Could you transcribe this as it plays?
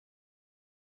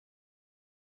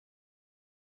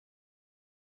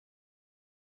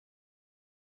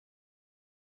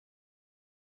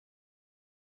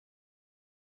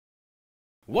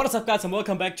What is up, guys, and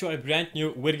welcome back to a brand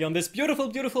new video on this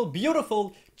beautiful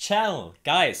channel.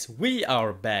 Guys, we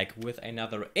are back with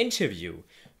another interview.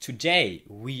 Today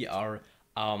we are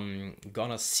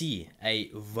gonna see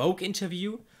a Vogue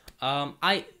interview. I'm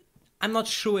not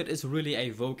sure it is really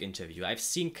a Vogue interview. I've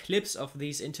seen clips of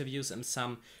these interviews in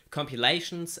some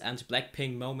compilations and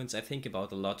Blackpink moments I think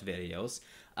about a lot videos.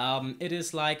 It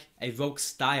is like a Vogue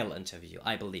style interview,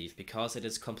 I believe, because it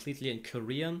is completely in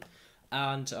Korean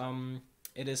and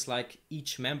it is like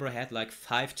each member had like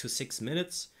 5 to 6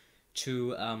 minutes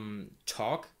to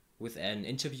talk with an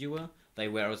interviewer. They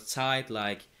were outside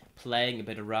like playing a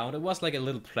bit around. It was like a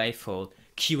little playful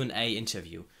Q&A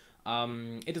interview.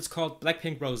 It is called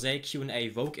Blackpink Rosé Q&A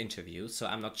Vogue interview, so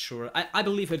I'm not sure. I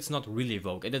believe it's not really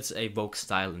Vogue. It is a Vogue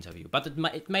style interview, but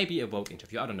it may be a Vogue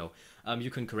interview. I don't know. You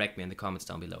can correct me in the comments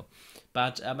down below.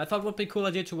 But I thought it would be a cool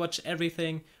idea to watch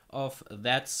everything of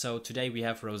that. So today we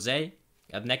have Rosé.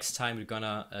 Next time we're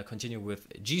gonna continue with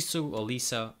Jisoo or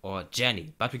Lisa or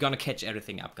Jennie, but we're gonna catch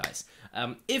everything up, guys.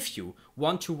 If you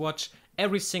want to watch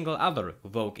every single other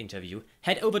Vogue interview,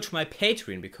 head over to my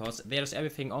Patreon, because there's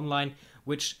everything online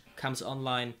which comes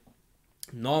online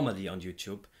normally on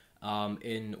YouTube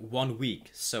in 1 week.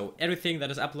 So everything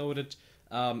that is uploaded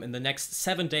in the next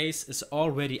 7 days is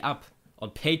already up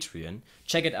on Patreon.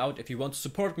 Check it out if you want to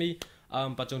support me,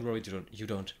 but don't worry, you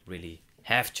don't really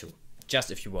have to. Just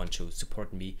if you want to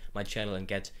support me, my channel, and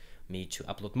get me to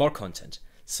upload more content.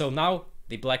 So now,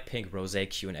 the Blackpink Rosé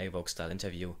Q&A Vogue style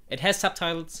interview. It has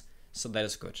subtitles, so that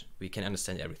is good. We can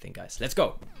understand everything, guys. Let's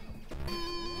go!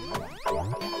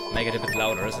 Make it a bit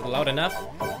louder. Is it loud enough?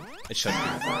 It should be.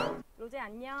 로제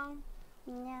안녕.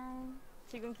 안녕.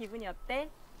 지금 기분이 어때?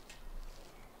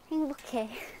 행복해.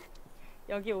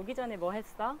 여기 오기 전에 뭐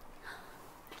했어?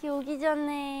 여기 오기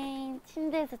전에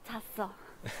침대에서 잤어.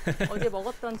 어제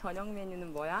먹었던 저녁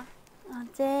메뉴는 뭐야?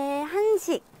 어제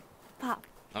한식, 밥.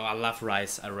 Oh, I love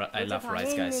rice. I love 방에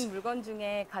rice, guys. 있는 물건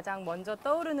중에 가장 먼저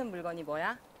떠오르는 물건이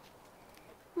뭐야?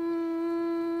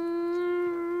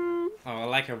 Oh, I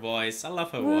like her voice. I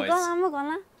love her 물건 voice.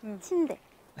 아무거나. 침대.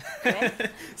 그래?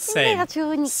 침대가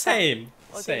좋으니까. Same.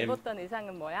 어제 입었던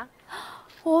의상은 뭐야?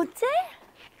 어제?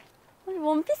 어제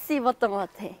원피스 입었던 것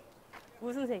같아.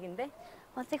 무슨 색인데?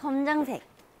 어제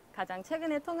검정색. 가장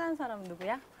최근에 통화한 사람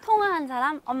누구야? 통화한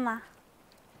사람? 엄마.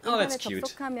 Oh, that's 인터넷 cute.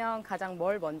 접속하면 가장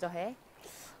뭘 먼저 해?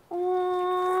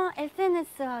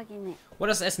 SNS 확인해.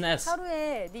 What is SNS?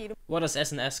 하루에 네 이름 What is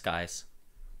SNS, guys?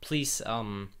 Please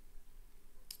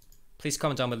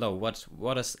comment down below.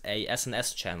 What is a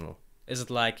SNS channel? Is it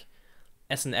like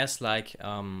SNS, like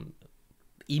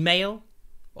email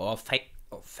or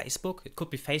Facebook? It could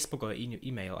be Facebook or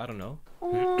email. I don't know.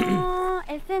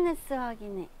 SNS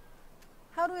확인해.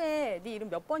 하루에 네 이름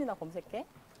몇 번이나 검색해?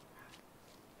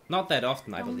 Not that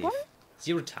often, I believe.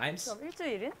 0 times. 그럼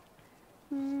일주일은?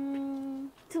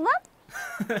 2번?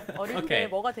 어릴 Okay. 때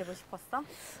뭐가 되고 싶었어?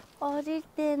 어릴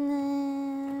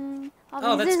때는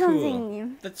Oh, 미술 that's cool.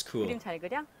 선생님. That's cool. 그림 잘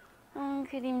그려?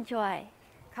 그림 좋아해.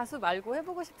 가수 말고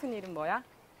해보고 싶은 일은 뭐야?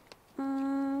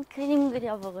 그림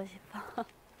그려보고 싶어.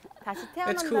 다시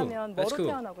That's cool. 태어난다면 That's 뭐로 cool.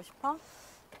 태어나고 싶어?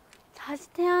 다시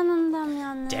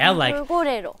태어난다면 Damn, like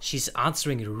돌고래로. she's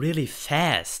answering really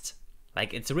fast.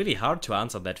 Like it's really hard to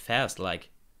answer that fast. Like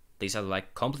these are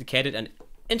like complicated and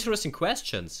interesting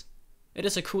questions. It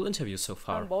is a cool interview so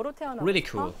far. 넌 뭐로 태어나고 Really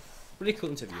싶어? cool. Really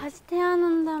cool interview. 다시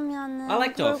태어난다면 I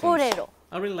like dolphins. 돌고래로.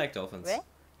 I really like dolphins. 왜?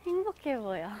 행복해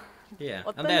보여. Yeah,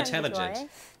 어떤 and they're 향기 intelligent. 좋아해?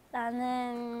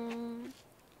 나는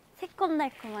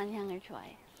새콤달콤한 향을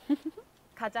좋아해.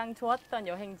 가장 좋았던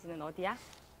여행지는 어디야?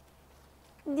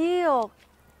 뉴욕.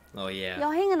 Oh yeah.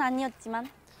 여행은 아니었지만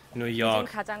New 요즘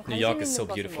York. 가장 New 관심 York is 있는 so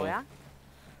것은 beautiful. 뭐야?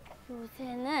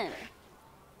 요새는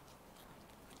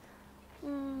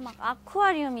막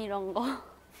아쿠아리움 이런 거.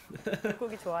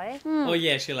 물고기 좋아해? Oh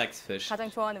yeah, she likes fish. 가장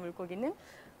좋아하는 물고기는?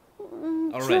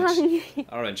 Orange. 주황이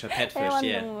Orange, her pet fish.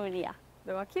 Yeah. 애완동물이야.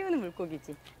 너가 키우는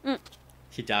물고기지.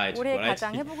 He died. 올해 Right?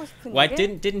 가장 해보고 싶은 Why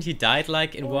일은? didn't he died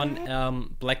like in one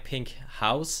Blackpink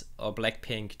house or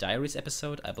Blackpink Diaries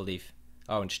episode? I believe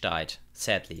Orange died.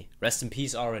 Sadly. Rest in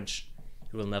peace, Orange.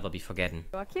 You will never be forgotten.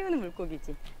 너가 키우는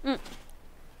물고기지. 응.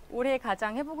 올해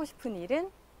가장 해보고 싶은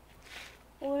일은?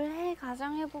 올해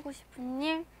가장 해보고 싶은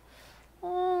일?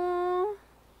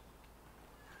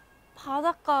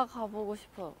 바닷가 가보고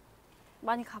싶어.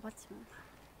 많이 가봤지만.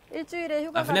 일주일에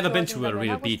휴가가 I've never been to a 주어진다면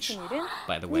real 하고 beach, 싶은 일은?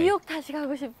 by the way. 뉴욕 다시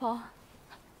가고 싶어.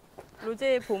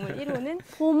 로제의 보물 1호는?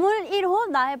 보물 1호?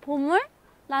 나의 보물?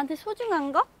 나한테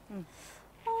소중한 거? 응.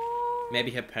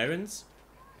 Maybe her parents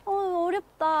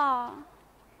어렵다.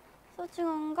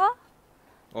 소중한 거?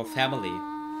 or family,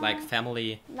 like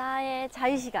family. 나의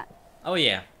자유시간. Oh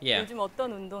yeah, yeah. 요즘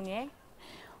어떤 운동해?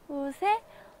 요새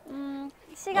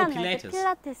시간 날 때 필라테스.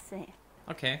 필라테스 해.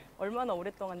 Okay. 얼마나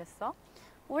오랫동안 했어?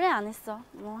 오래 안 했어.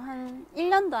 뭐 한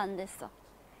 1년도 안 됐어.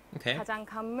 Okay. 가장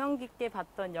감명 깊게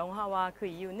봤던 영화와 그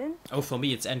이유는? Oh, for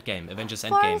me it's Endgame. Avengers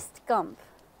Endgame. First Gump.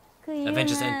 그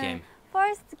Avengers 이유는 Endgame.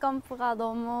 First Gump가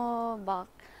너무 막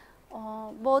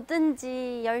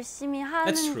뭐든지 열심히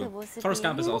하는 That's 그 true. 모습이 Forrest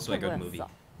Gump is also a 행복해 good movie.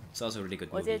 보였어. It's also a really good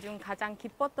어제 movie. 중 가장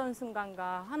기뻤던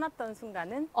순간과 화났던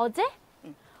순간은? 어제?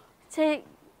 제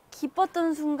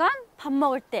기뻤던 순간 밥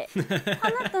먹을 때.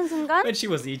 화났던 순간 When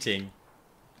she was eating.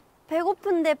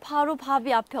 배고픈데 바로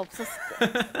밥이 앞에 없었을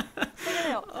때.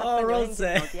 최근에 Oh, 갔던 Rose.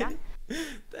 여행지는 어디야?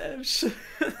 Damn,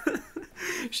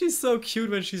 she's so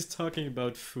cute when she's talking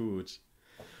about food.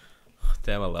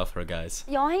 Damn, I love her, guys.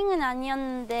 여행은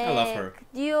아니었는데 I love her. 그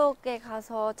뉴욕에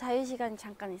가서 자유시간이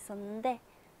잠깐 있었는데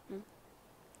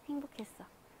행복했어.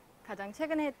 가장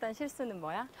최근에 했던 실수는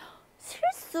뭐야?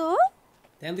 실수?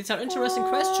 Damn, these are interesting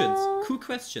questions. Cool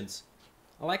questions.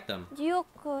 I like them. 뉴욕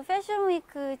그 패션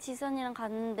위크 지선이랑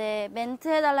갔는데 멘트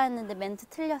해달라 했는데 멘트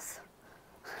틀렸어.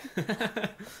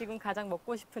 지금 가장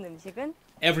먹고 싶은 음식은?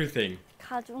 Everything.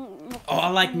 가죽 먹고 Oh,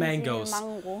 I like 싶은 mangoes.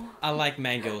 망고. I like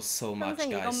mangoes so much, 평생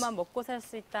guys. 이것만 먹고 살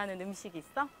수 있다는 음식이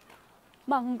있어?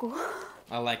 망고.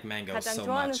 I like mangoes 가장 so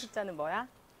좋아하는 much. 숫자는 뭐야?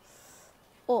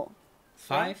 5.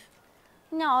 5?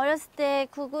 그냥 어렸을 때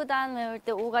구구단 외울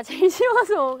때 5가 제일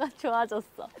쉬워서 5가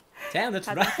좋아졌어. Damn, that's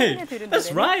가장 최근에 right. 들은 That's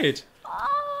노래는? right.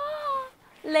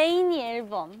 레이니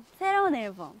앨범. 새로운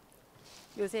앨범.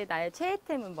 요새 나의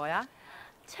최애템은 뭐야?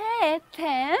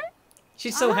 최애템?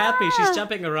 She's so happy. She's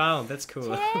jumping around. That's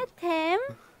cool. 최애템?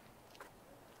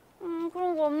 그런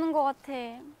거 없는 것 같아.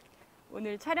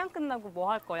 오늘 촬영 끝나고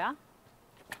뭐 할 거야?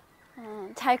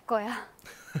 잘 거야.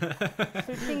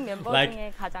 불핑 멤버 Like,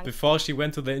 중에 가장 Before she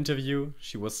went to the interview,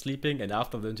 she was sleeping, and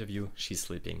after the interview, she's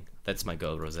sleeping. That's my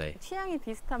girl, Rosé. 취향이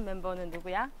비슷한 멤버는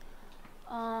누구야?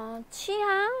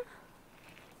 취향?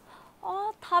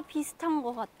 다 비슷한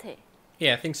것 같아.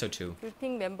 Yeah, I think so too.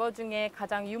 불핑 멤버 중에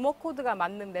가장 유머 코드가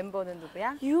맞는 멤버는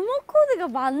누구야? 유머 코드가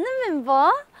맞는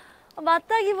멤버?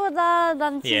 맞다기보다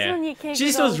난 Yeah. 지선이 개그가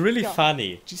Jisoo's really 웃겨.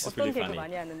 funny. Jisoo's 어떤 really 개그 funny.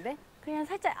 많이 하는데? 그냥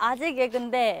살짝 아재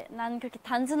개그인데 난 그렇게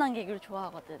단순한 개그를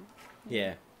좋아하거든.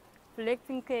 Yeah.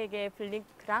 블랙핑크에게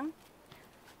블링크랑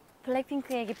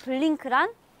블랙핑크에게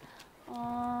블링크란?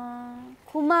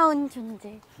 고마운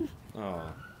존재.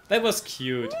 Oh, that was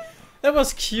cute. That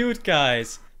was cute,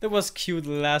 guys. That was cute.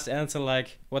 The last answer,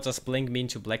 like, what does Blink mean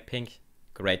to Blackpink?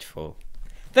 Grateful.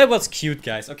 That was cute,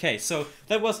 guys. Okay, so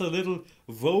that was a little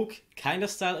Vogue kind of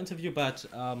style interview, but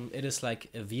it is like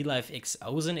a V-Live X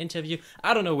Ozen interview.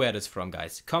 I don't know where it is from,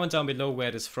 guys. Comment down below where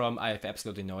it is from. I have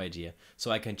absolutely no idea.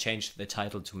 So I can change the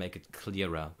title to make it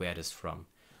clearer where it is from.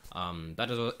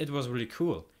 But it was really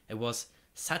cool. It was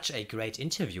such a great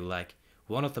interview, like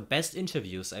one of the best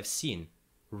interviews I've seen.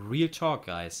 Real talk,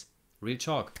 guys. Real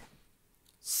talk.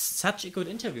 Such a good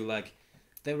interview, like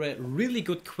there were really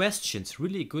good questions,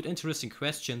 really good interesting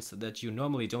questions that you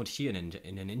normally don't hear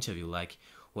in an interview, like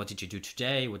what did you do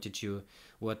today, what did you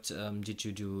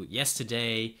do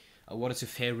yesterday, what is your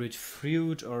favorite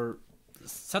fruit, or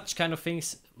such kind of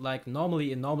things. Like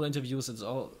normally in normal interviews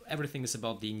everything is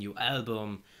about the new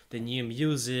album, the new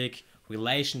music,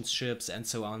 relationships, and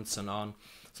so on and so on.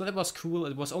 So that was cool.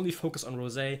 It was only focused on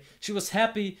Rosé. She was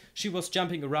happy. She was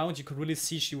jumping around. You could really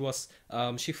see she was.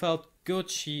 She felt good.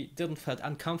 She didn't felt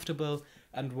uncomfortable,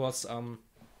 and was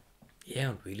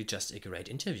yeah, really just a great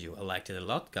interview. I liked it a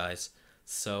lot, guys.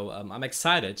 So I'm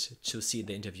excited to see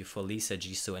the interview for Lisa,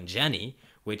 Jisoo, and Jennie,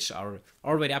 which are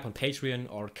already up on Patreon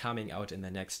or coming out in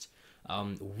the next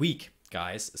week,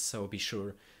 guys. So be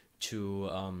sure to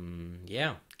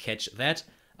yeah, catch that.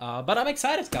 But I'm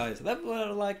excited, guys.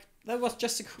 That was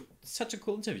just such a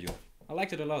cool interview. I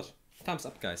liked it a lot. Thumbs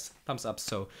up, guys. Thumbs up.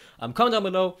 So comment down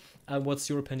below what's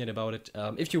your opinion about it.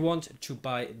 If you want to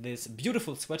buy this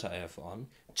beautiful sweater I have on,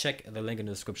 check the link in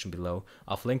the description below.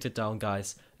 I've linked it down,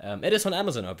 guys. It is on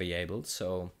Amazon available.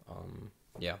 So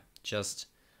yeah, just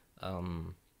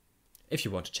if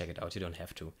you want to check it out, you don't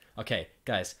have to. Okay,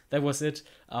 guys, that was it.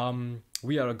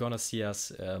 We are gonna see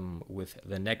us with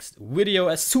the next video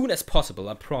as soon as possible.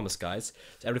 I promise, guys.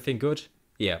 Is everything good?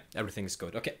 Yeah, everything is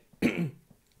good. Okay.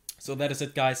 So that is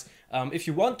it, guys. If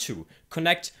you want to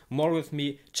connect more with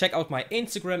me, check out my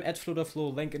Instagram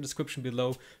 @FloderFlo, link in the description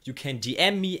below. You can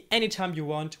DM me anytime you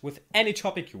want with any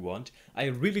topic you want. I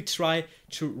really try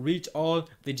to read all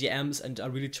the DMs and I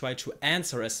really try to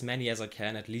answer as many as I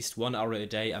can, at least 1 hour a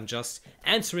day. I'm just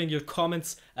answering your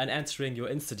comments and answering your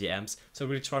Insta DMs. So I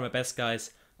really try my best,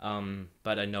 guys.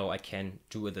 But I know I can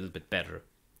do a little bit better.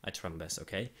 I try my best,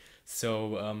 okay?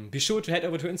 So be sure to head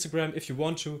over to Instagram if you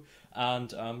want to.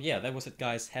 And yeah, that was it,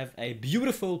 guys. Have a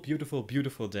beautiful, beautiful,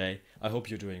 beautiful day. I hope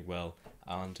you're doing well.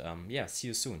 And yeah, see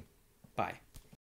you soon. Bye.